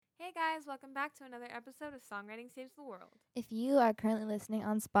guys, welcome back to another episode of Songwriting Saves the World. If you are currently listening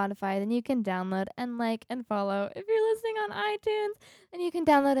on Spotify, then you can download and like and follow. If you're listening on iTunes, then you can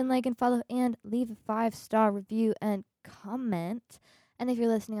download and like and follow and leave a 5-star review and comment. And if you're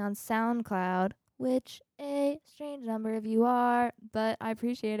listening on SoundCloud, which a strange number of you are, but I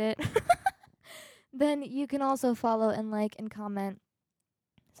appreciate it, then you can also follow and like and comment.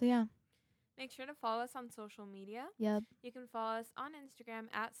 So yeah. Make sure to follow us on social media. Yep. You can follow us on Instagram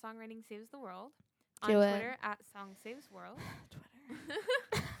at Songwriting Saves the World, Do on it. Twitter at Song Saves World,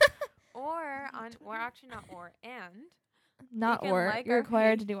 Not can or. like You're our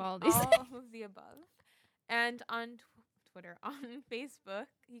required page, to do all of these. all of the above. And on Twitter, on Facebook,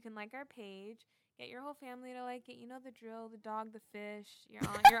 you can like our page. Get your whole family to like it. You know the drill: the dog, the fish, your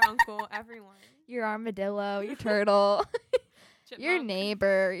aunt, your uncle, everyone. Your armadillo, your turtle, your Chipmunk.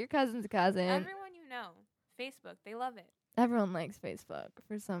 neighbor, your cousin's cousin. Everyone you know. Facebook, they love it. Everyone likes Facebook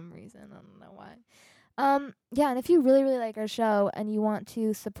for some reason. I don't know why. Yeah, and if you really, really like our show and you want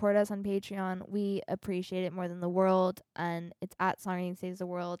to support us on Patreon, we appreciate it more than the world. And it's at Songwriting Saves the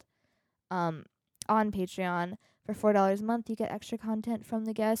World on Patreon. For $4 a month, you get extra content from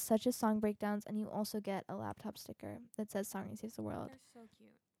the guests, such as song breakdowns, and you also get a laptop sticker that says Songwriting Saves the World. They're so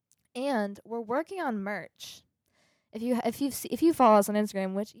cute. And we're working on merch. If you follow us on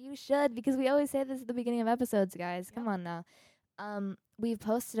Instagram, which you should, because we always say this at the beginning of episodes, guys. Yep. Come on now. We've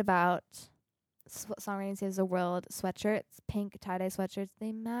posted about Songwriting Saves the World sweatshirts, pink tie-dye sweatshirts.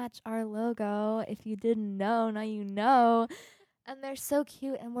 They match our logo. If you didn't know, now you know. And they're so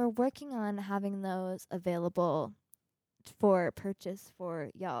cute, and we're working on having those available for purchase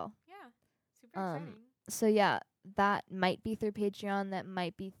for y'all. Yeah. Super exciting. So yeah, that might be through Patreon, that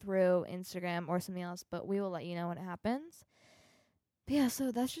might be through Instagram or something else, but we will let you know when it happens. But yeah,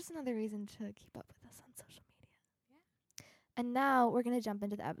 so that's just another reason to keep up with us on social media. Yeah. And now we're going to jump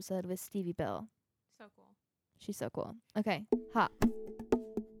into the episode with Stevie Bill. So cool. She's so cool. Okay, hop.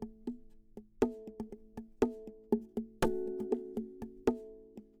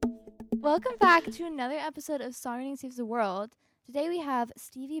 Welcome back to another episode of Songwriting Saves the World. Today we have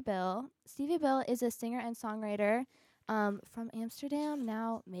Stevie Bill. Stevie Bill is a singer and songwriter from Amsterdam,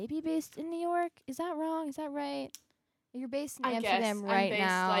 now maybe based in New York. Is that wrong? Is that right? You're based in Amsterdam right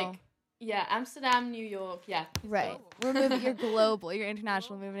now. Yeah, Amsterdam, New York, yeah. Right. We're moving. You're global. You're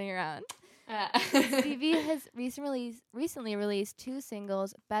international, moving around. Stevie has recently released 2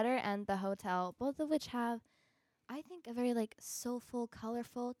 singles, Better and The Hotel, both of which have, I think, a very soulful,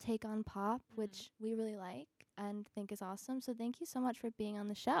 colorful take on pop, which we really like and think is awesome. So thank you so much for being on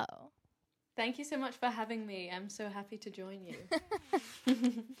the show. Thank you so much for having me. I'm so happy to join you.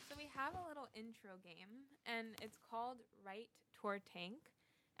 So we have a little intro game, and it's called Write Tour Tank,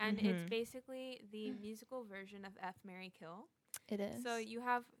 and it's basically the musical version of F, Marry, Kill. It is. So you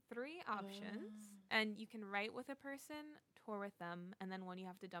have 3 options, and you can write with a person, tour with them, and then one you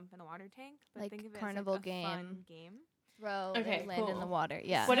have to dump in a water tank. But Like think of it carnival as a game. fun game. Throw Okay, and land in the cool. water.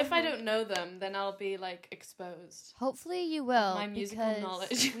 Yeah. What if I don't know them? Then I'll be exposed. Hopefully you will. My musical because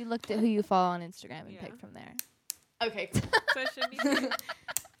knowledge. we looked at who you follow on Instagram and Yeah. picked from there. Okay, cool. So it should be fun.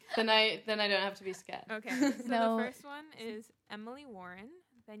 then I don't have to be scared. Okay. So No. the first one is Emily Warren.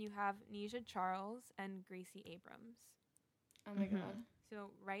 Then you have Nisha Charles and Gracie Abrams. Oh my Mhm. god.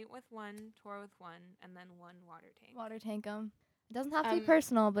 So write with one, tour with one, and then one water tank. Water tank 'em. It doesn't have to be Um,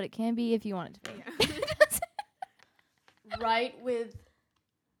 personal, but it can be if you want it to be. Yeah. Right with,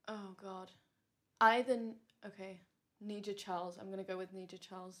 oh god. Okay, Nisha Charles. I'm going to go with Nisha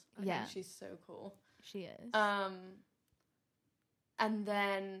Charles. I Yeah. think she's so cool. She is. And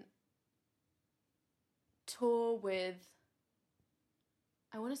then tour with,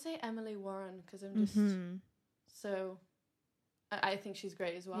 I want to say Emily Warren because I'm just so, I think she's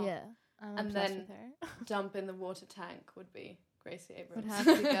great as well. Yeah. I'm And obsessed then with her. Dump in the water tank would be Gracie Abrams. Would have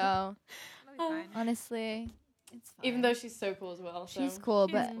to go. That'll be fine. Honestly, it's fine. Even though she's so cool as well. she's so. cool,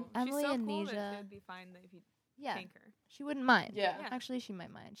 She's but cool. Emily She's so and cool that Nisha, it would be fine if you yeah, tank her. she wouldn't mind. Yeah. Yeah. Actually, she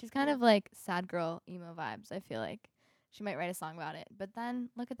might mind. She's kind of like sad girl emo vibes. I feel like she might write a song about it. But then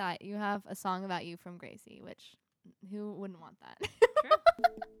look at that, you have a song about you from Gracie, which who wouldn't want that?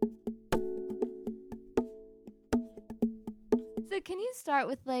 So can you start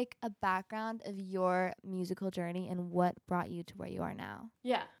with a background of your musical journey and what brought you to where you are now?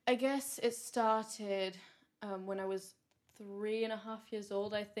 Yeah, I guess it started when I was 3.5 years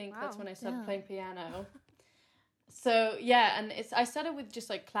old, I think. That's Wow. when I started Yeah. playing piano. So, yeah, and I started with just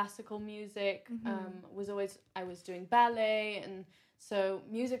classical music. Mhm. I was doing ballet, and so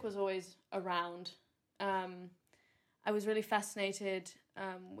music was always around. I was really fascinated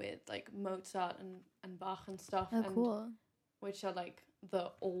with Mozart and Bach and stuff. Oh, and cool. which are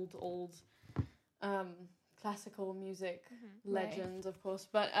the old classical music Right. legends, of course.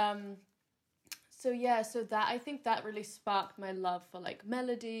 But so that I think that really sparked my love for like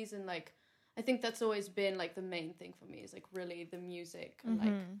melodies, and like I think that's always been like the main thing for me, is like really the music, and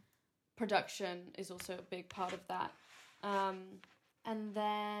like production is also a big part of that. And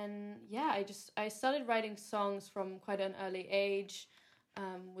then I started writing songs from quite an early age.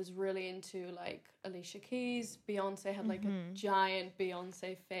 Was really into like Alicia Keys, Beyonce, had like a giant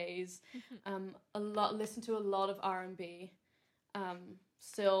Beyonce phase. Listened to a lot of R&B.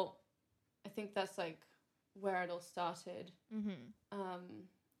 Still, I think that's like where it all started.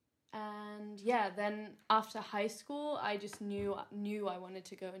 And then after high school, I just knew I wanted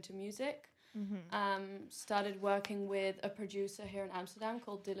to go into music. Started working with a producer here in Amsterdam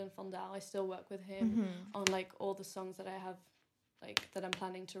called Dylan van Daal. I still work with him on like all the songs that I have, like that I'm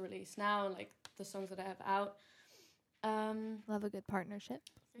planning to release now, and like the songs that I have out. Love a good partnership.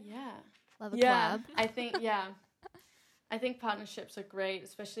 Yeah. Love a collab. I think partnerships are great,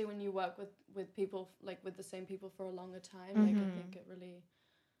 especially when you work with people, like with the same people for a longer time. Like I think it really...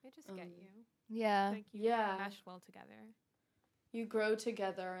 They just get you. Yeah. Like you mesh well together. You grow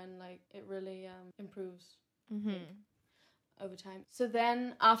together, and like it really improves over time. So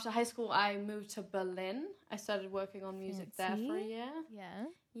then after high school, I moved to Berlin. I started working on music there for a year.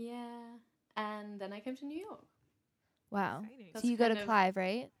 Yeah. And then I came to New York. Wow. Exciting. So you go to Clive,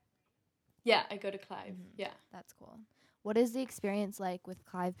 right? Yeah, I go to Clive. Yeah. That's cool. What is the experience like with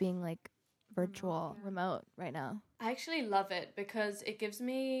Clive being like virtual, remote right now? I actually love it because it gives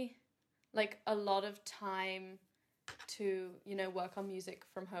me like a lot of time to, work on music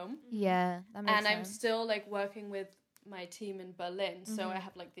from home. Yeah, that makes sense. And I'm still like working with my team in Berlin. So I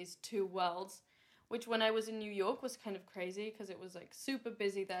have like these two worlds, which when I was in New York was kind of crazy because it was like super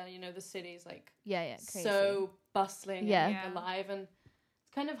busy there. The city's like crazy. So bustling and Yeah. alive, and it's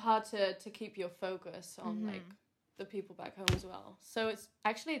kind of hard to keep your focus on like the people back home as well. So it's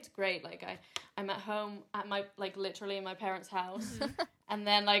great. Like I'm at home at my, like literally in my parents' house, and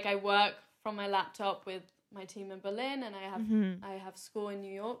then like I work from my laptop with my team in Berlin, and I have school in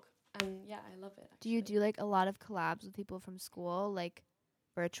New York, and I love it. Do you do like a lot of collabs with people from school, like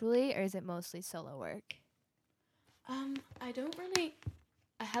virtually, or is it mostly solo work? I haven't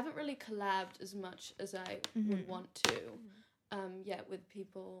really collabed as much as I would want to, with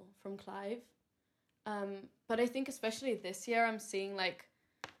people from Clive. But I think especially this year, I'm seeing like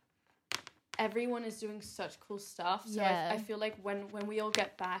everyone is doing such cool stuff. So I feel like when we all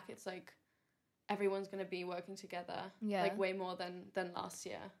get back, it's like everyone's going to be working together, like way more than last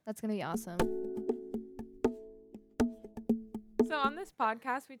year. That's going to be awesome. So on this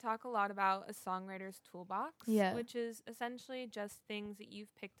podcast, we talk a lot about a songwriter's toolbox, which is essentially just things that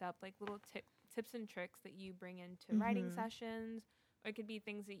you've picked up, like little tips and tricks that you bring into writing sessions, or it could be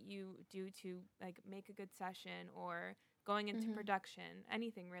things that you do to like make a good session or going into production,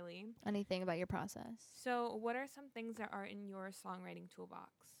 anything really. Anything about your process. So what are some things that are in your songwriting toolbox?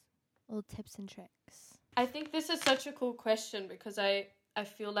 Little tips and tricks. I think this is such a cool question because I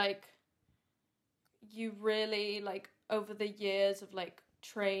feel like you really like over the years of like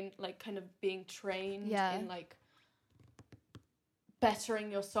being trained in like bettering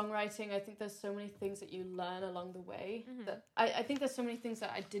your songwriting. I think there's so many things that you learn along the way that I think there's so many things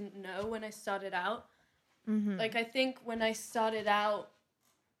that I didn't know when I started out. Like I think when I started out,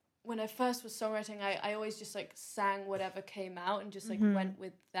 when I first was songwriting, I always just like sang whatever came out and just like went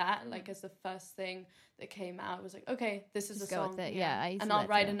with that like as the first thing that came out. I was like, okay, this is just a go song. with it. Yeah, and I'll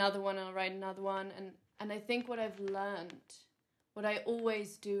write another one, and I'll write another one, and I think what I've learned, what I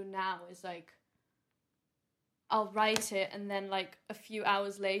always do now is like I'll write it, and then like a few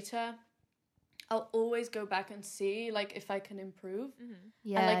hours later I'll always go back and see like if I can improve.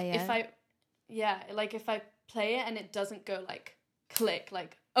 Yeah, and like if I play it and it doesn't go like click,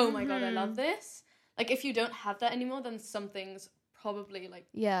 like oh my god, I love this. Like if you don't have that anymore, then some things probably like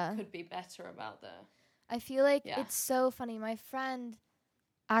could be better about the... I feel like it's so funny. My friend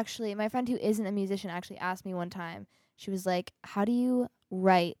who isn't a musician actually asked me one time, she was like, how do you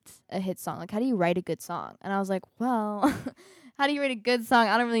write a hit song? Like, how do you write a good song? And I was like, well, how do you write a good song?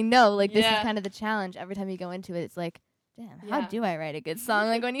 I don't really know. Like, this is kind of the challenge. Every time you go into it, it's like, damn, how do I write a good song?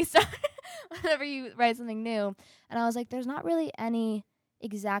 Like, when you start, whenever you write something new. And I was like, there's not really any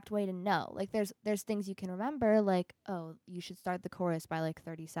exact way to know. Like, there's things you can remember, like, oh, you should start the chorus by, like,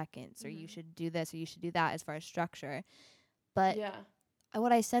 30 seconds, or you should do this, or you should do that as far as structure. But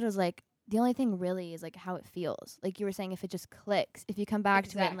what I said was, like, the only thing really is, like, how it feels. Like you were saying, if it just clicks, if you come back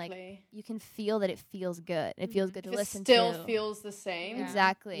to it and, like, you can feel that it feels good. It feels good to listen to. It still feels the same.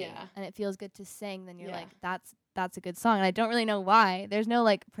 Exactly. Yeah. And it feels good to sing, then you're like, that's a good song. And I don't really know why. There's no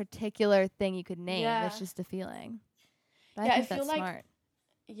like particular thing you could name. Yeah. It's just a feeling. But Yeah, I think I feel that's like smart.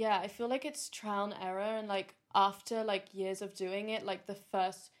 Yeah, I feel like it's trial and error, and like after like years of doing it, like the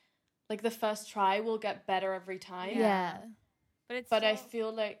first try will get better every time. Yeah. But I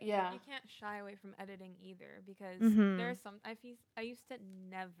feel like you can't shy away from editing either, because there's some I used to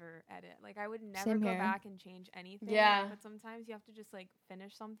never edit. Like I would never go back and change anything. Yeah. But sometimes you have to just like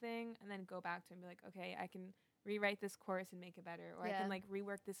finish something and then go back to it and be like, okay, I can rewrite this chorus and make it better, or I can like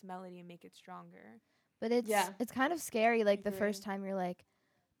rework this melody and make it stronger. But it's kind of scary, like the first time you're like,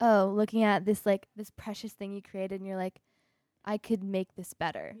 oh, looking at this like this precious thing you created, and you're like, I could make this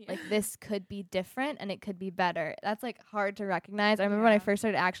better. Like this could be different and it could be better. That's like hard to recognize. I remember when I first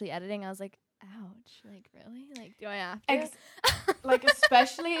started actually editing, I was like, ouch, like really? Like do I have to? Like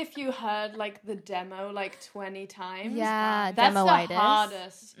especially if you heard like the demo like 20 times. Yeah, that's demo-itis. the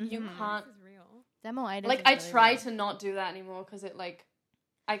hardest. You can't. This is real. Demo-itis. Like I try to not do that anymore, because it like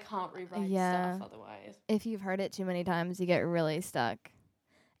I can't rewrite stuff otherwise. If you've heard it too many times, you get really stuck.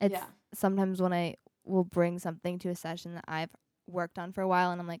 It's sometimes when I will bring something to a session that I've worked on for a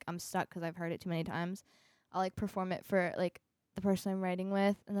while and I'm like, I'm stuck because I've heard it too many times. I'll like perform it for like the person I'm writing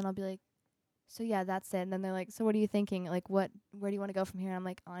with, and then I'll be like, so yeah, that's it. And then they're like, so what are you thinking? Like where do you want to go from here? And I'm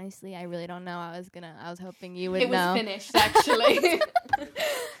like, honestly, I really don't know. I was hoping you would know. It was finished actually.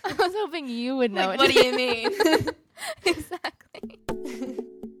 I was hoping you would know. Like, what do you mean? Exactly.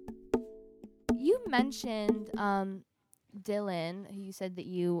 You mentioned Dylan, who you said that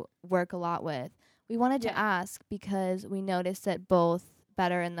you work a lot with. We wanted to ask because we noticed that both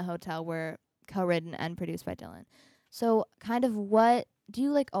Better and The Hotel were co-written and produced by Dylan. So kind of what, do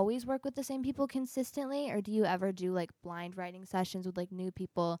you like always work with the same people consistently, or do you ever do like blind writing sessions with like new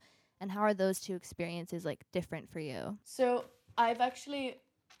people? And how are those two experiences like different for you? So I've actually,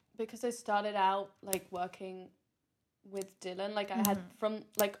 because I started out like working with Dylan, like I had from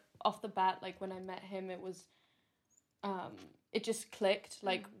like off the bat, like when I met him, it was, it just clicked.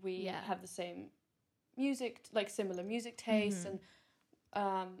 Like we have the same music, like similar music tastes, and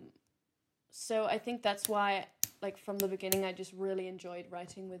so I think that's why, like from the beginning, I just really enjoyed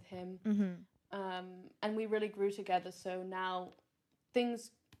writing with him, and we really grew together. So now things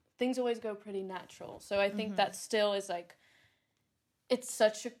always go pretty natural. So I think that still is like, it's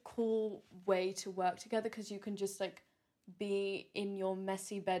such a cool way to work together, because you can just like be in your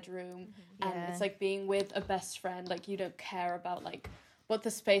messy bedroom and it's like being with a best friend. Like you don't care about like what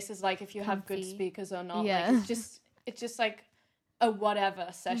the space is like, if you have good speakers or not. Like it's just like a whatever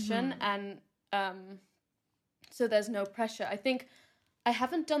session, and so there's no pressure. I think I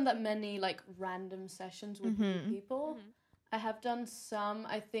haven't done that many like random sessions with new people. I have done some.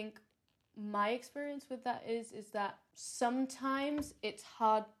 I think my experience with that is that sometimes it's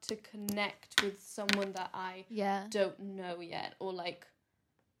hard to connect with someone that I don't know yet, or like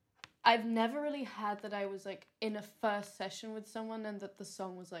I've never really had that I was like in a first session with someone and that the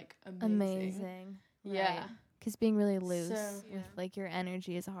song was like amazing. Yeah. Because being really loose with like your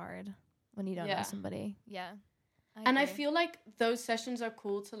energy is hard when you don't know somebody. Yeah. I feel like those sessions are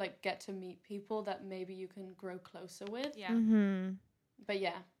cool to like get to meet people that maybe you can grow closer with. Yeah. But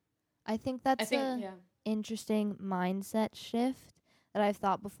yeah. I think that's an interesting mindset shift that I've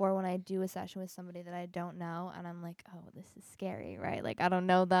thought before when I do a session with somebody that I don't know, and I'm like, oh, this is scary, right? Like, I don't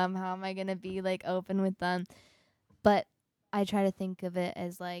know them. How am I going to be, like, open with them? But I try to think of it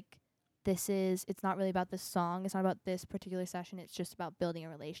as, like, it's not really about the song. It's not about this particular session. It's just about building a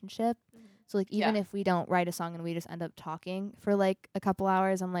relationship. So, like, even if we don't write a song and we just end up talking for, like, a couple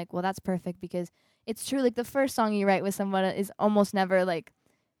hours, I'm like, well, that's perfect, because it's true. Like, the first song you write with someone is almost never, like,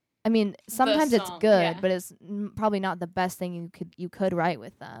 I mean, sometimes it's good, but it's probably not the best thing you could write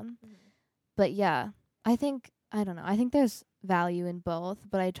with them. But yeah, I think there's value in both,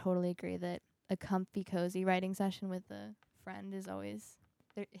 but I totally agree that a comfy, cozy writing session with a friend is always,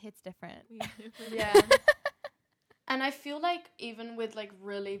 it hits different. Yeah. And I feel like even with like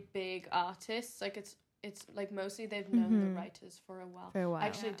really big artists, like it's like mostly they've known the writers for a while. I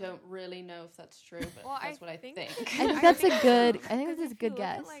actually don't really know if that's true, but that's what I think. I think that's a good guess. Look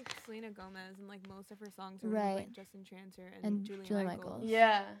at, like Selena Gomez, and like most of her songs are with, like Justin Tranter and Julia Michaels.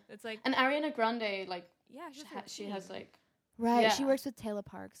 Yeah, it's like, and Ariana Grande, like she has like she works with Taylor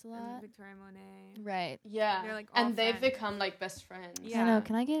Parks a lot. And Victoria Monet. Right. Yeah. They're like all and they've become like best friends. Yeah. I know.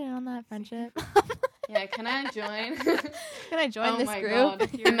 Can I get in on that friendship? Yeah, can I join? Can I join this group? God.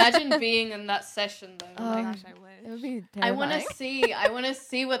 Imagine being in that session though. Oh my gosh, I wish. It would be terrifying. I want to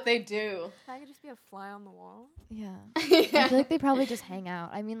see what they do. I could just be a fly on the wall. Yeah. I feel like they probably just hang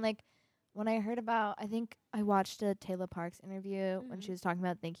out. I mean, like, when I heard about, I think I watched a Taylor Parks interview when she was talking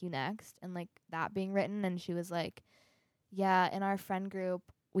about Thank You Next and like that being written, and she was like, yeah, in our friend group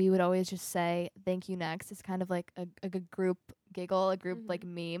we would always just say thank you next. It's kind of like a group giggle, a group like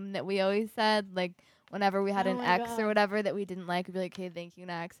meme that we always said, like whenever we had an ex or whatever that we didn't like, we'd be like, hey, thank you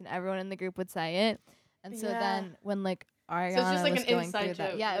next, and everyone in the group would say it. And so then when like Ariana so it's just like was an going inside through joke,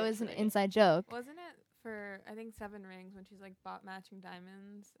 that, yeah, it was an inside joke. Wasn't it for I think 7 Rings when she's like bought matching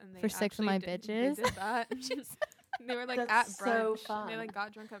diamonds and they for 6 of my bitches? They did that. They were like That's at brunch. so fun. They like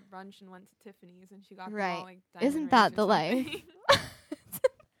got drunk at brunch and went to Tiffany's and she got them all like diamond Isn't that the life?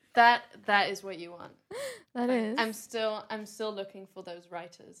 That is what you want. That is. I'm still looking for those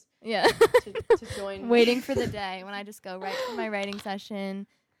writers. Yeah. to join. Waiting for the day when I just go right from my writing session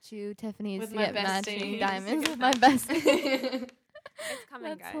to Tiffany's to get matching diamonds with my bestie. It's coming,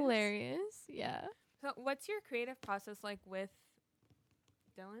 That's guys. hilarious. Yeah. So what's your creative process like with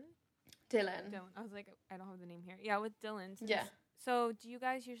Dylan? Dylan. I was like, I don't have the name here. Yeah, with Dylan. Yeah. So do you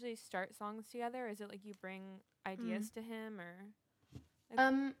guys usually start songs together? Is it like you bring ideas to him or?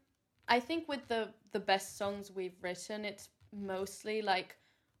 Like I think with the best songs we've written, it's mostly like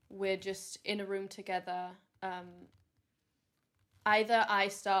we're just in a room together. Either I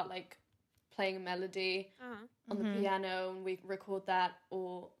start like playing a melody on the piano and we record that,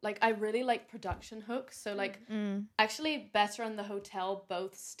 or like I really like production hooks. So like actually Better and the Hotel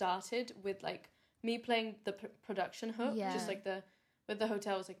both started with like me playing the production hook, just like with the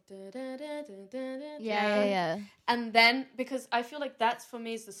hotel was like da, da, da, da, da, da, yeah. And then because I feel like that's for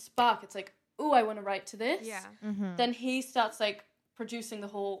me is the spark. It's like, ooh, I want to write to this. Yeah. Then he starts like producing the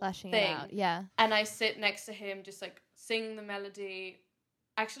whole Fleshing thing. it out. Yeah. And I sit next to him just like singing the melody,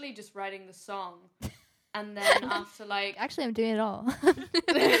 actually just writing the song. And then after like actually I'm doing it all.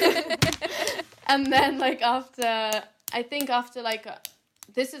 And then like after like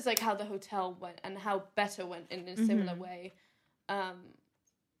this is like how the hotel went and how Better went in a similar way.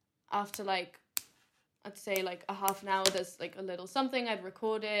 After like I'd say like a half an hour, there's like a little something, I'd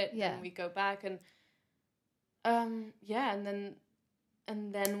record it, and we go back and and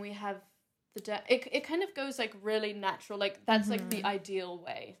then we have it kind of goes like really natural, like that's like the ideal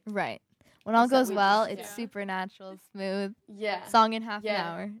way. Right. When all goes well, it's super natural, smooth. Yeah. Song in half an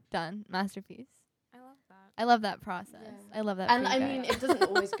hour, done, masterpiece. I love that. I love that process. Yeah. I love that. And I mean, it doesn't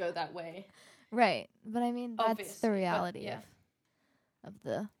always go that way. Right. But I mean, that's obviously, the reality yeah. of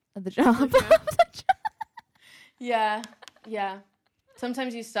the job. Yeah.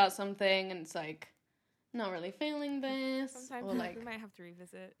 Sometimes you start something and it's like not really feeling this. Sometimes or like we might have to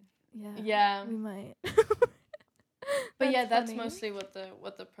revisit. Yeah. We might. But that's mostly what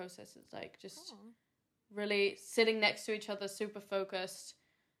the process is like. Just really sitting next to each other, super focused.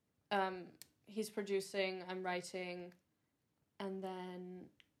 He's producing, I'm writing, and then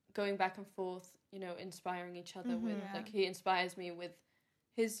going back and forth, inspiring each other with like he inspires me with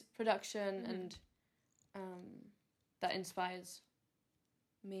his production and that inspires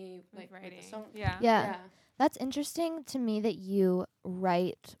me like with the song. Yeah. That's interesting to me that you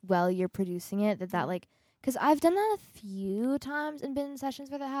write while you're producing it, that like, because I've done that a few times and been in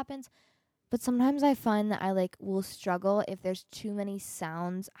sessions where that happens, but sometimes I find that I like will struggle if there's too many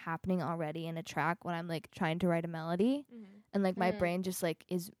sounds happening already in a track when I'm like trying to write a melody, and like my brain just like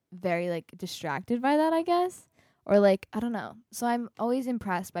is very like distracted by that, I guess, or like I don't know. So I'm always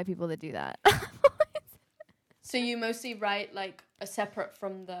impressed by people that do that. So you mostly write like a separate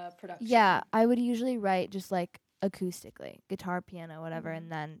from the production? Yeah, I would usually write just like acoustically, guitar, piano, whatever,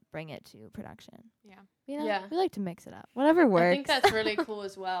 and then bring it to production. Yeah. We like to mix it up. Whatever works. I think that's really cool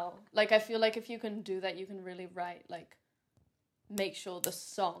as well. Like I feel like if you can do that, you can really write like make sure the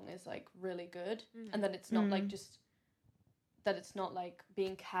song is like really good, and that it's not like just that it's not like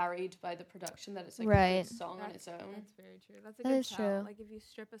being carried by the production, that it's like a good song on its own. That's very true. That's a good tell. True. Like if you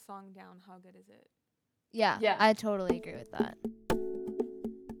strip a song down, how good is it? Yeah, I totally agree with that.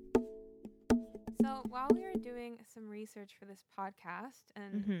 So while we were doing some research for this podcast,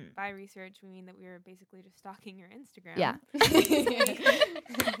 and by research we mean that we were basically just stalking your Instagram. Yeah.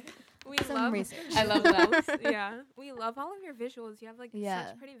 We love research. I love that. Yeah. We love all of your visuals. You have like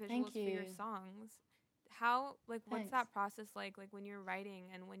such pretty visuals for your songs. How what's that process like? Like when you're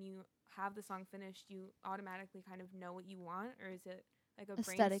writing and when you have the song finished, you automatically kind of know what you want, or is it like a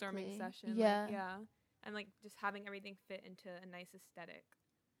brainstorming session? Yeah. And like just having everything fit into a nice aesthetic.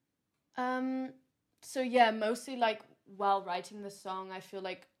 So yeah, mostly like while writing the song, I feel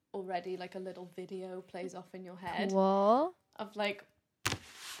like already like a little video plays off in your head. Cool. Of like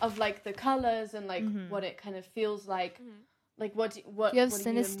the colors and like what it kind of feels like. Like what do you have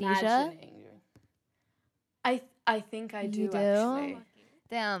synesthesia? I think I do. You do? Actually.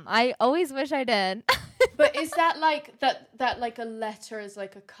 Damn, I always wish I did. But is that like that like a letter is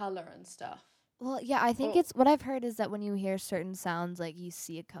like a color and stuff? Well, yeah, I think it's what I've heard is that when you hear certain sounds, like you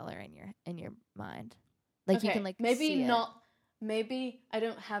see a color in your mind, like you can like maybe see not. It. Maybe I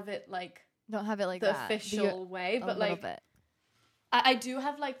don't have it like the that, official way, but like I do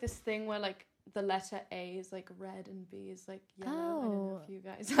have like this thing where like the letter A is like red and B is like yellow. Oh. I don't know if you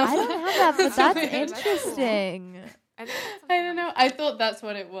guys have I don't have that, but that's interesting. I don't know. I thought that's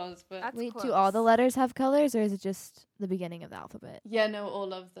what it was, but that's wait, close. do all the letters have colors, or is it just the beginning of the alphabet? Yeah, no,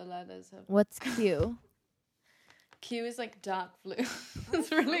 all of the letters have. What's Q? Q is like dark blue.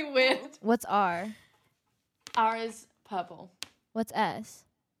 It's really weird. What's R? R is purple. What's S?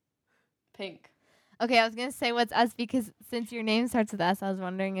 Pink. Okay, I was gonna say what's S because since your name starts with S, I was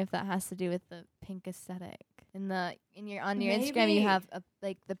wondering if that has to do with the pink aesthetic. On your Instagram, you have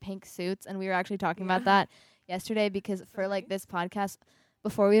like the pink suits, and we were actually talking about that yesterday because for like this podcast,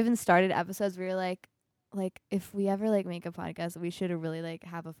 before we even started episodes, we were like if we ever like make a podcast, we should really like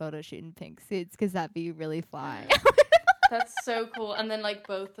have a photo shoot in pink suits because that'd be really fly. That's so cool, and then like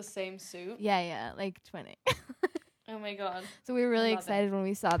both the same suit. Yeah, like twinning. Oh my god! So we were really excited when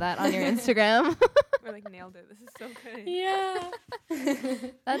we saw that on your Instagram. We're like nailed it. This is so good.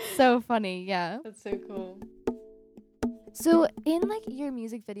 Yeah. That's so funny. Yeah. That's so cool. So in like your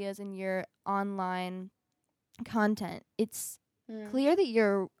music videos and your online content, it's clear that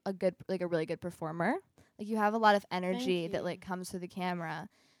you're a really good performer. Like you have a lot of energy that like comes through the camera.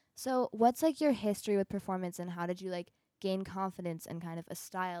 So what's like your history with performance and how did you like gain confidence and kind of a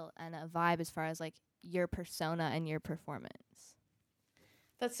style and a vibe as far as like your persona and your performance?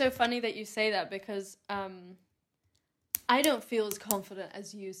 That's so funny that you say that because I don't feel as confident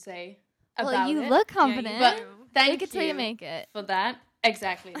as you say about it. Well, you look confident. Yeah, but thank you till you make it. For that.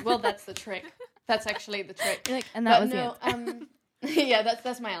 Exactly. Well, that's the trick. That's actually the trick. Like, and that was it. Yeah,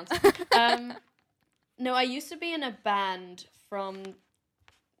 that's my answer. No, I used to be in a band from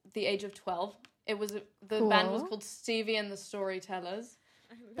the age of 12. It was the band was called Stevie and the Storytellers.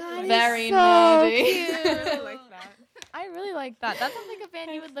 That very is so nerdy. Cute. I really like that. I really like that. That sounds like a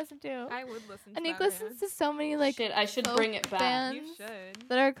band you would listen to. I would listen to and that. Nick listens to so many like Shit, I should bring it back. Bands you should.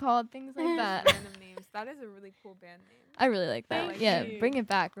 That are called things like that. Random names. That is a really cool band name. I really like that. Thank Yeah, you. bring it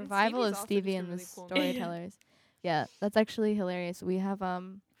back. And Revival Stevie's of also Stevie just a and the really cool name. Storytellers. Yeah, that's actually hilarious. We have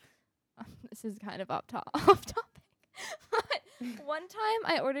this is kind of off topic. But one time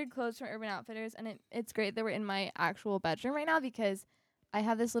I ordered clothes from Urban Outfitters and it's great that we're in my actual bedroom right now because I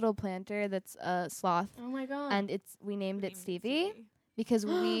have this little planter that's a sloth. Oh my god. And we named it Stevie because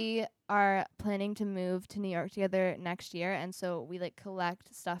we are planning to move to New York together next year, and so we like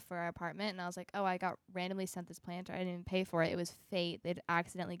collect stuff for our apartment. And I was like, oh, I got randomly sent this planter. I didn't even pay for it. It was fate. They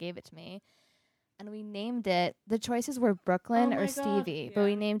accidentally gave it to me, and we named it. The choices were Brooklyn or Stevie, but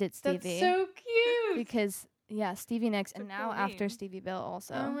we named it Stevie. That's so cute. Because Stevie Nicks, and a now cool after name. Stevey Bill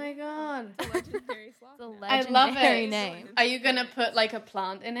also. Oh my god. It's a legendary sloth. It's a name. I love legendary it. name. Are you gonna put like a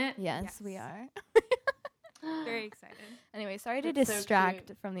plant in it? Yes, we are. Very excited. Anyway, sorry to That's so distract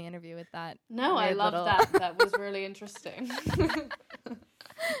cute. from the interview with that. No, I weird love little- that. That was really interesting.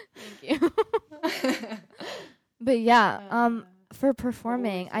 Thank you. But yeah, for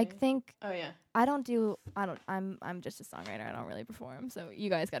performing, I think Oh yeah. I'm just a songwriter. I don't really perform. So you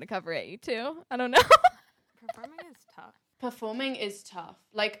guys got to cover it, you too. I don't know. Performing is tough. Performing is tough.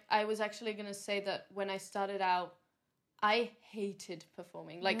 Like I was actually gonna say that when I started out, I hated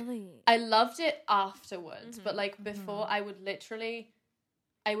performing. Like Really? I loved it afterwards, but like before, I would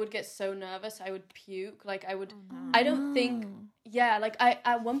get so nervous, I would puke. Like I would. I don't think. Yeah. Like I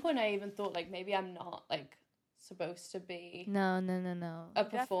at one point I even thought like maybe I'm not like supposed to be No. a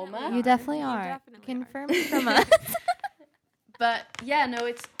performer. You definitely You are. definitely Confirmed from us. But yeah, no,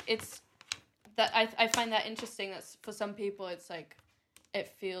 it's that I find that interesting. That's for some people, it's like it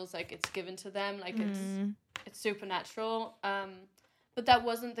feels like it's given to them, like it's supernatural. But that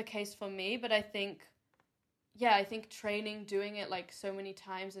wasn't the case for me. But I think training, doing it like so many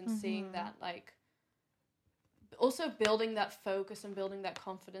times, and seeing that like also building that focus and building that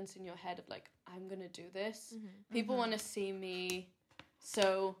confidence in your head of like I'm gonna do this. People want to see me,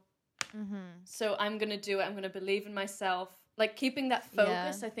 so I'm gonna do it. I'm gonna believe in myself. Like keeping that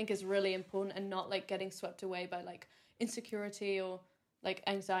focus, I think, is really important, and not like getting swept away by like insecurity or like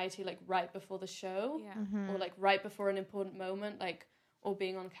anxiety, like right before the show, or like right before an important moment, like or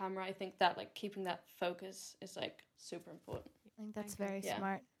being on camera. I think that like keeping that focus is like super important. I think that's very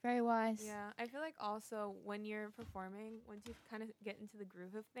smart, very wise. Yeah, I feel like also when you're performing, once you kind of get into the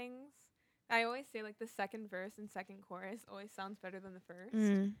groove of things, I always say, like, the second verse and second chorus always sounds better than the first.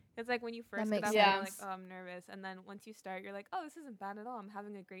 It's like when you first get up, you're like, oh, I'm nervous. And then once you start, you're like, oh, this isn't bad at all. I'm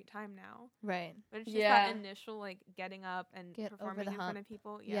having a great time now. Right. But it's just that initial, like, getting up and performing in front of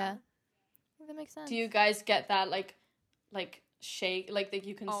people. Yeah. That makes sense. Do you guys get that, like shake, like, that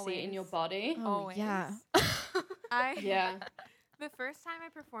you can see it in your body? Always. Yeah. The first time I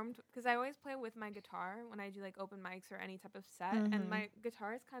performed, because I always play with my guitar when I do, like, open mics or any type of set, and my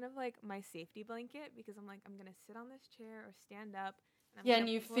guitar is kind of like my safety blanket, because I'm like, I'm going to sit on this chair or stand up. And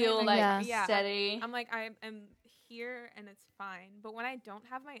you feel, like, steady. I'm like, I am here, and it's fine. But when I don't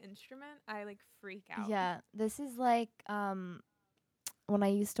have my instrument, I, like, freak out. Yeah, this is like when I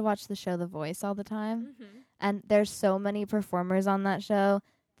used to watch the show The Voice all the time, and there's so many performers on that show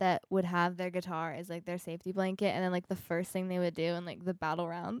that would have their guitar as, like, their safety blanket, and then, like, the first thing they would do in, like, the battle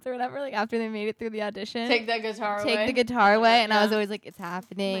rounds or whatever, like, after they made it through the audition, take the guitar away, and I was always like, it's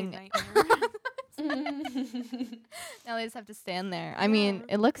happening. Now they just have to stand there. I mean,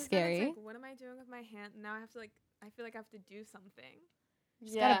 it looks scary. Like, what am I doing with my hand? Now I have to, like, I feel like I have to do something.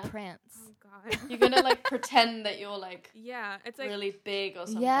 Just gotta prance. Oh, God. You're gonna, like, pretend that you're, like, it's like really big or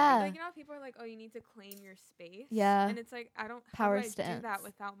something. Yeah. Like, you know how people are like, oh, you need to claim your space? Yeah. And it's like, I don't Power how do I stance. do that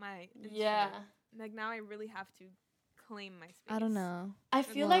without my instrument? Yeah. Like, now I really have to claim my space. I don't know. I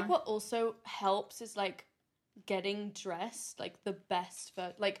feel like what also helps is, like, getting dressed, like, the best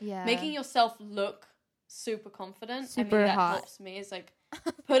for, like, making yourself look super confident. Super that hot. helps me. Is, like,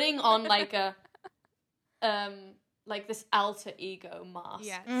 putting on, like, a like, this alter ego mask.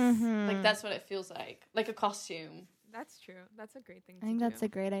 Yes. Like, that's what it feels like a costume. That's true. That's a great thing I think that's a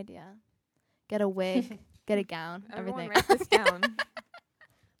great idea. Get a wig, get a gown, everyone everything. Write this down.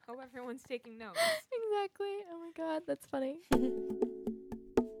 Hope everyone's taking notes. Exactly. Oh my God, that's funny.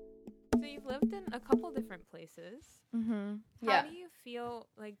 So you've lived in a couple different places. How do you feel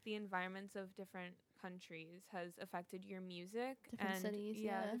like the environments of different countries has affected your music? Different cities,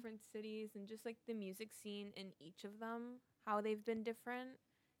 different cities, and just, like, the music scene in each of them, how they've been different?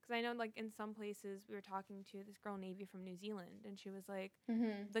 Because I know, like, in some places, we were talking to this girl, Navy, from New Zealand, and she was like,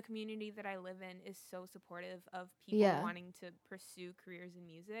 the community that I live in is so supportive of people wanting to pursue careers in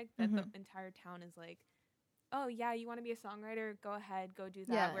music that the entire town is like, oh, yeah, you want to be a songwriter? Go ahead, go do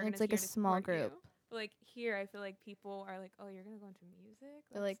that. Yeah, We're it's like a small group. But, like, here, I feel like people are like, oh, you're going to go into music?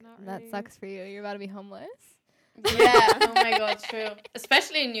 They're like, that sucks for you. You're about to be homeless. Yeah, oh my God, true.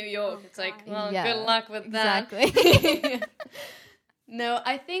 Especially in New York. It's like, well, good luck with that. Exactly. No,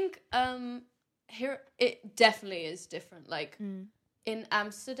 I think here it definitely is different. Like, in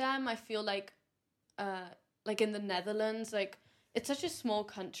Amsterdam, I feel like in the Netherlands, like, it's such a small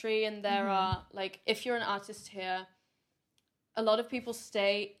country, and there are, like, if you're an artist here, a lot of people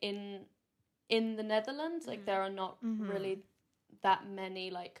stay in the Netherlands. Like, there are not really that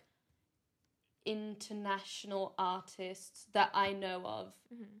many, like, international artists that I know of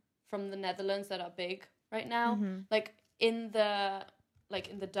from the Netherlands that are big right now. Like, in the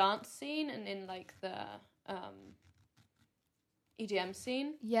dance scene and in, like, the EDM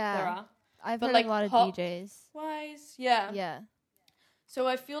scene, there are. I've heard, like, a lot of DJs. Yeah. So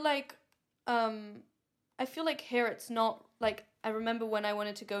I feel like here it's not, like, I remember when I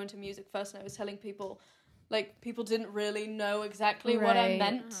wanted to go into music first, and I was telling people, like, people didn't really know exactly what I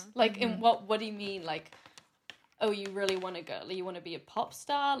meant. Like, in what do you mean? Like, oh, you really want to go? You want to be a pop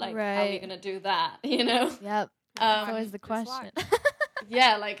star? Like, how are you gonna do that? You know? Yep. That's always the question.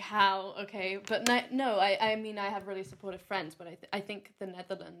 Yeah, like, how? Okay, but no. I mean, I have really supportive friends, but I think the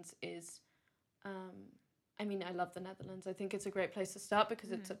Netherlands is. I mean, I love the Netherlands. I think it's a great place to start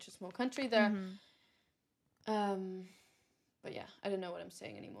because it's such a small country there. But yeah, I don't know what I'm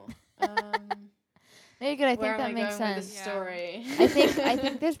saying anymore. Very good. I think that makes sense. With the story? I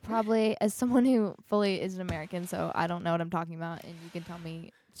think there's probably, as someone who fully is an American, so I don't know what I'm talking about, and you can tell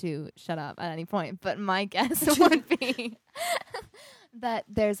me to shut up at any point. But my guess would be that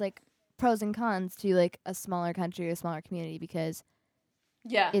there's, like, pros and cons to, like, a smaller country or a smaller community, because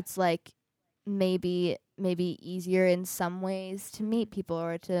it's, like, maybe easier in some ways to meet people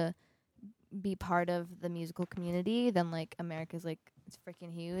or to be part of the musical community than, like, America's, like, it's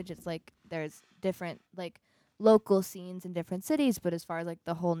freaking huge. It's like there's different, like, local scenes in different cities, but as far as, like,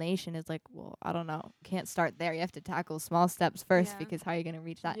 the whole nation is like, well, I don't know, can't start there. You have to tackle small steps first because how are you going to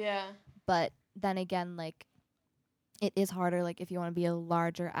reach that? Yeah. But then again, like, it is harder, like, if you want to be a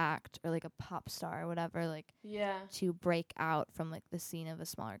larger act or, like, a pop star or whatever, like, to break out from, like, the scene of a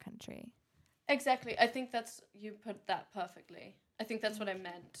smaller country. Exactly. I think you put that perfectly. I think that's what I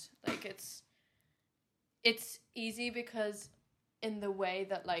meant. Like, it's easy because in the way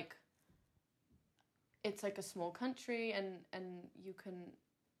that, like, it's like a small country and you can,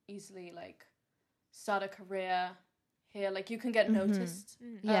 easily like start a career here. Like you can get noticed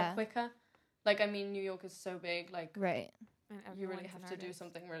quicker. Like, I mean, New York is so big, like right. And you really have to do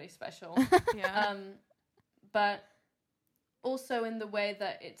something really special. Yeah. But also in the way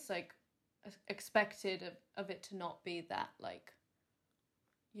that it's like expected of it to not be that like,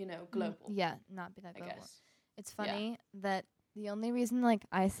 you know, global. Yeah, not be that global. I guess. It's funny that the only reason like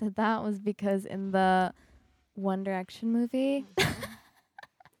I said that was because in the One Direction movie.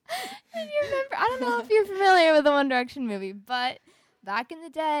 And you remember, I don't know if you're familiar with the One Direction movie, but back in the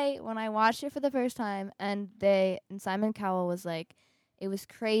day when I watched it for the first time and Simon Cowell was like, it was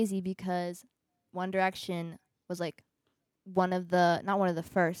crazy because One Direction was like not one of the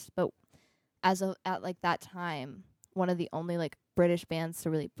first, but at like that time, one of the only like British bands to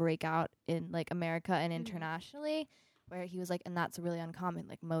really break out in like America and internationally, where he was like, and that's really uncommon.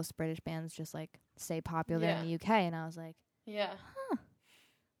 Like most British bands just like stay popular in the UK. And I was like, huh,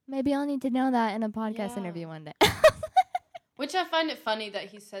 maybe I'll need to know that in a podcast interview one day. Which I find it funny that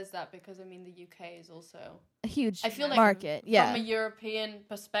he says that because, I mean, the UK is also a huge like market. From a European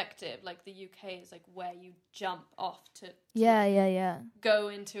perspective, like the UK is like where you jump off to go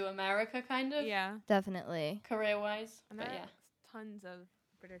into America, kind of. Yeah. Definitely. Career-wise. And there are tons of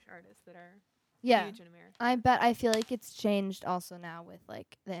British artists that are huge in America. I feel like it's changed also now with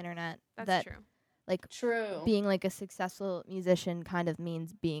like the internet. That's true. Like being like a successful musician kind of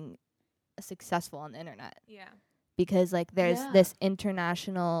means being successful on the internet. Yeah. Because like there's this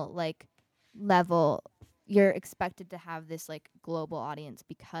international like level, you're expected to have this like global audience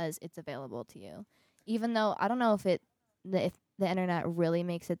because it's available to you. Even though I don't know if the internet really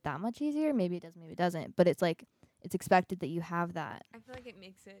makes it that much easier, maybe it does, maybe it doesn't, but it's like it's expected that you have that. I feel like it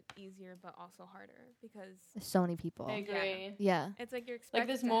makes it easier but also harder because there's so many people. I agree. Yeah. It's like you're expected like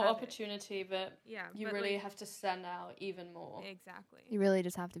there's more opportunity, but you but really have to stand out even more. Exactly. You really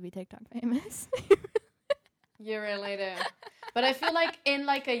just have to be TikTok famous. You really do. But I feel like in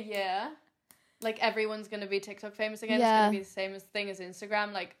like a year, like everyone's going to be TikTok famous again. It's going to be the same thing as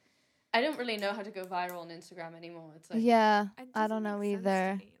Instagram. Like, I don't really know how to go viral on Instagram anymore. It's like I don't know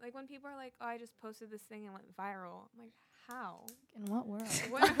either. Like when people are like, "Oh, I just posted this thing and went viral." I'm like, "How? In what world?"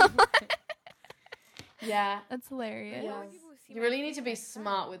 That's hilarious. You really need to be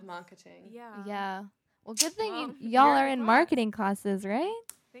smart with marketing. Yeah. Well, good thing y'all are in marketing classes, right?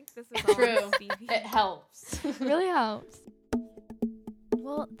 I think this is all true. It helps. It really helps.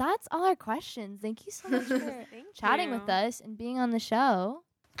 Well, that's all our questions. Thank you so much for chatting with us and being on the show.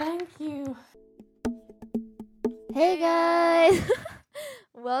 Thank you. Hey guys.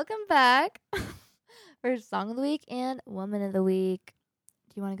 Welcome back for Song of the Week and Woman of the Week.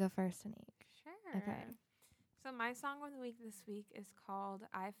 Do you want to go first, Anique? Sure. Okay. So my song of the week this week is called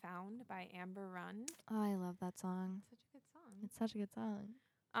I Found by Amber Run. Oh, I love that song. Such a good song. It's such a good song.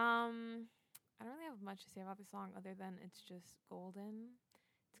 I don't really have much to say about the song other than it's just golden.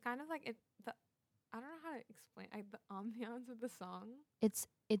 It's kind of like I don't know how to explain the ambiance of the song. It's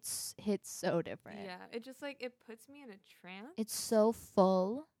hits so different. Yeah, it just like it puts me in a trance. It's so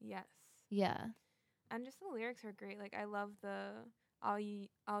full. Yes. Yeah. And just the lyrics are great. Like I love the I'll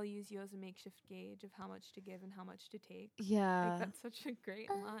use you as a makeshift gauge of how much to give and how much to take. Yeah. Like that's such a great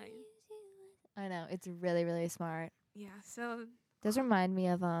line. I know, it's really, really smart. Yeah, so does remind me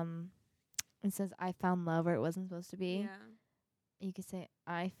of it says I found love where it wasn't supposed to be. Yeah. You could say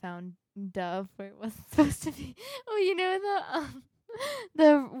I found dove where it wasn't supposed to be. Oh, you know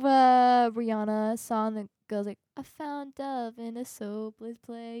the Rihanna song that goes like I found dove in a soapless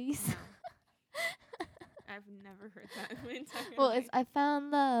place. No. I've never heard that in my entire life. Well, it's I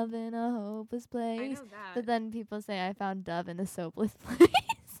found love in a hopeless place. I know that. But then people say I found dove in a soapless place.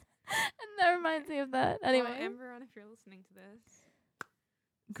 And that reminds me of that. Anyway. Well, Amber Run, if you're listening to this.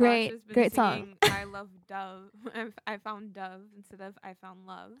 Great song. I love Dove. I found Dove instead of I found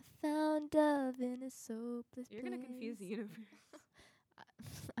love. I found dove in a soapless place. You're going to confuse the universe.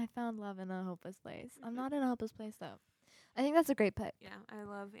 I found love in a hopeless place. I'm not in a hopeless place, though. I think that's a great pick. Yeah, I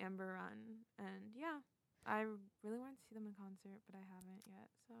love Amber Run. And, yeah, I really want to see them in concert, but I haven't yet.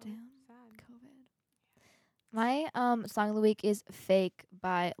 So damn, sad. COVID. My song of the week is Fake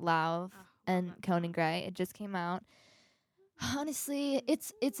by Lauv and Conan Gray. It just came out. Honestly,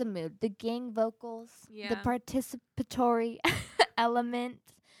 it's a mood. The gang vocals, the participatory element.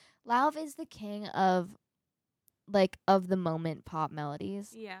 Lauv is the king of the moment pop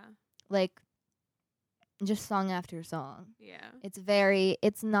melodies. Yeah. Like just song after song. Yeah.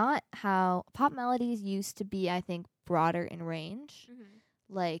 It's not how pop melodies used to be, I think, broader in range.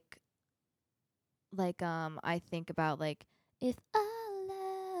 Mm-hmm. I think about like if all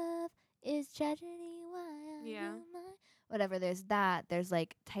love is tragedy, why are you mine? whatever. There's that. There's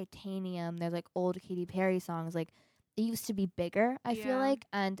like Titanium. There's like old Katy Perry songs. Like it used to be bigger, I feel like,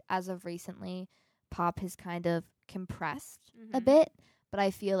 and as of recently, pop has kind of compressed a bit. But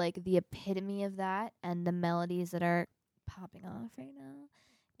I feel like the epitome of that and the melodies that are popping off right now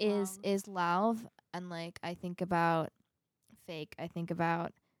is Lauv. And like I think about Fake. I think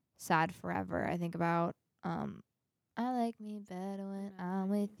about Sad Forever. I think about I like me better when I'm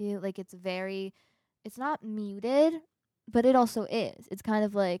with you. Like it's not muted, but it also is. It's kind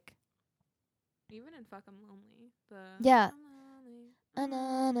of like even in Fuck I'm Lonely.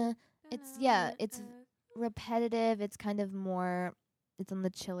 It's repetitive. It's kind of more, it's on the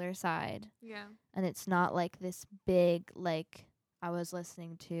chiller side. Yeah. And it's not like this big, like I was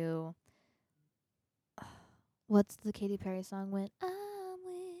listening to what's the Katy Perry song when I'm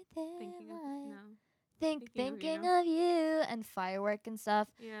with him, thinking of you and Firework and stuff.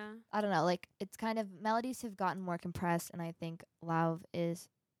 Yeah. I don't know, like it's kind of, melodies have gotten more compressed, and I think Lauv is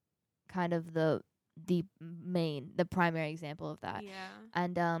kind of the primary example of that. Yeah.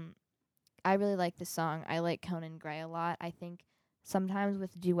 And I really like this song. I like Conan Gray a lot. I think sometimes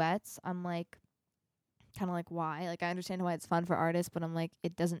with duets, I'm like, kind of like, why? Like, I understand why it's fun for artists, but I'm like,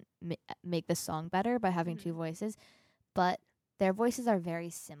 it doesn't make the song better by having two voices. But their voices are very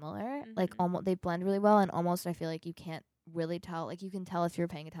similar. Like, almost they blend really well, and almost I feel like you can't really tell. Like, you can tell if you're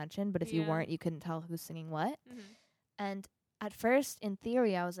paying attention, but if you weren't, you couldn't tell who's singing what. And at first, in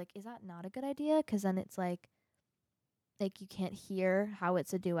theory, I was like, is that not a good idea? 'Cause then it's like you can't hear how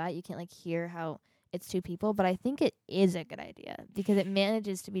it's a duet. You can't like hear how it's two people. But I think it is a good idea because it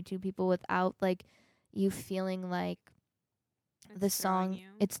manages to be two people without like you feeling like the song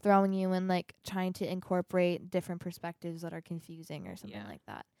it's throwing you and like trying to incorporate different perspectives that are confusing or something like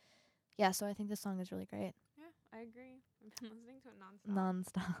that. Yeah, so I think this song is really great. Yeah, I agree. I've been listening to it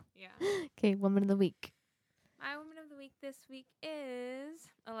nonstop. Yeah. Okay, Woman of the Week. My Woman of the Week this week is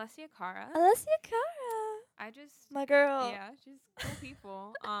Alessia Cara. My girl. Yeah, she's cool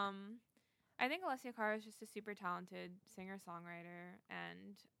people. I think Alessia Cara is just a super talented singer-songwriter,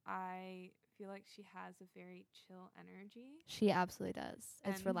 and I feel like she has a very chill energy. She absolutely does.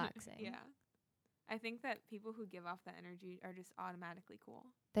 It's relaxing. Yeah. I think that people who give off that energy are just automatically cool.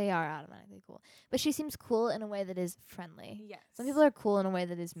 They are automatically cool. But she seems cool in a way that is friendly. Yes. Some people are cool in a way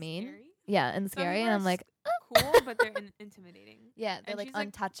that is mean. Scary? Yeah, and scary. And I'm like, cool, but they're intimidating. Yeah, they're like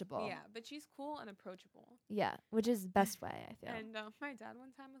untouchable. Yeah, but she's cool and approachable. Yeah, which is the best way, I feel. And my dad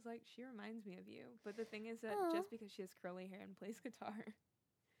one time was like, she reminds me of you. But the thing is that just because she has curly hair and plays guitar.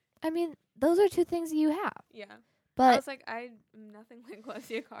 I mean, those are two things you have. Yeah. But I was like, I'm nothing like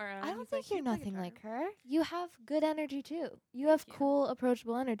Alessia Cara. I don't think you're nothing like her. You have good energy too. You have cool,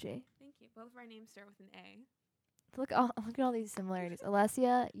 approachable energy. Thank you. Both of our names start with an A. Look at all these similarities.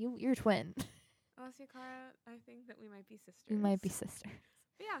 Alessia, you're twin. Alessia Cara, I think that we might be sisters. We might be sisters.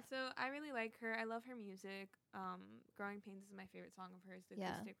 But yeah, so I really like her. I love her music. Growing Pains is my favorite song of hers, the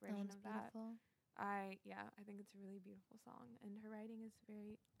acoustic version of that. Beautiful. I think it's a really beautiful song, and her writing is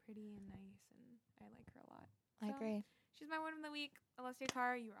very pretty and nice, and I like her a lot. I agree. She's my Woman of the Week. Alessia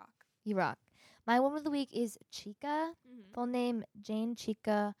Cara, you rock. You rock. My Woman of the Week is Chica. Full name Jane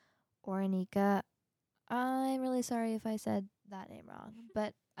Chica Oranica. I'm really sorry if I said that name wrong,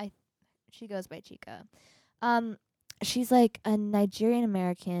 but she goes by Chica. She's like a Nigerian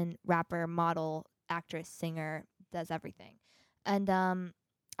American rapper, model, actress, singer, does everything. And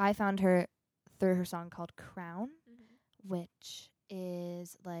I found her through her song called Crown, which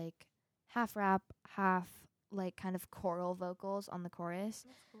is like half rap, half like kind of choral vocals on the chorus.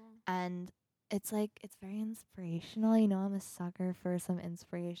 That's cool. And it's like, it's very inspirational. You know, I'm a sucker for some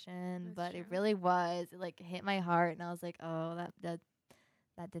inspiration, but it really was. It like hit my heart, and I was like, oh,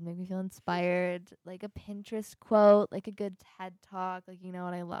 that did make me feel inspired. Like a Pinterest quote, like a good TED talk, like, you know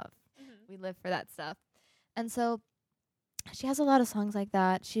what I love. We live for that stuff. And so she has a lot of songs like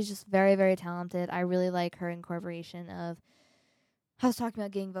that. She's just very, very talented. I really like her incorporation of, I was talking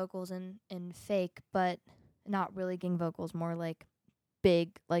about gang vocals in Fake, but not really gang vocals, more like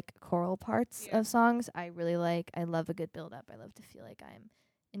big, like choral parts of songs. I love a good build up. I love to feel like I'm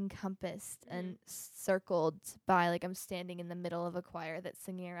encompassed and circled by, like I'm standing in the middle of a choir that's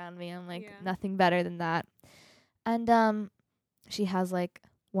singing around me. I'm like, nothing better than that. And she has like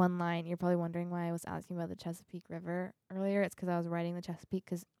one line. You're probably wondering why I was asking about the Chesapeake River earlier. It's 'cause I was writing the Chesapeake,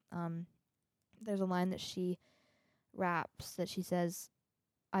 'cause there's a line that she raps that she says,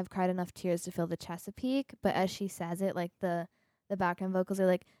 I've cried enough tears to fill the Chesapeake, but as she says it, like the background vocals are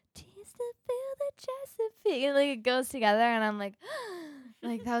like, tears to fill the Chesapeake, and like it goes together, and I'm like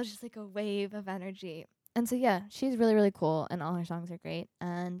like that was just like a wave of energy. And so yeah, she's really, really cool, and all her songs are great,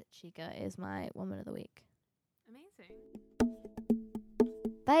 and Chica is my Woman of the Week. Amazing. amazing.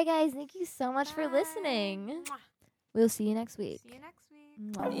 Bye, guys. Thank you so much for listening. Mwah. We'll see you next week. See you next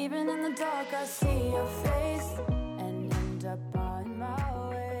week. Mwah. Even in the dark, I see your face.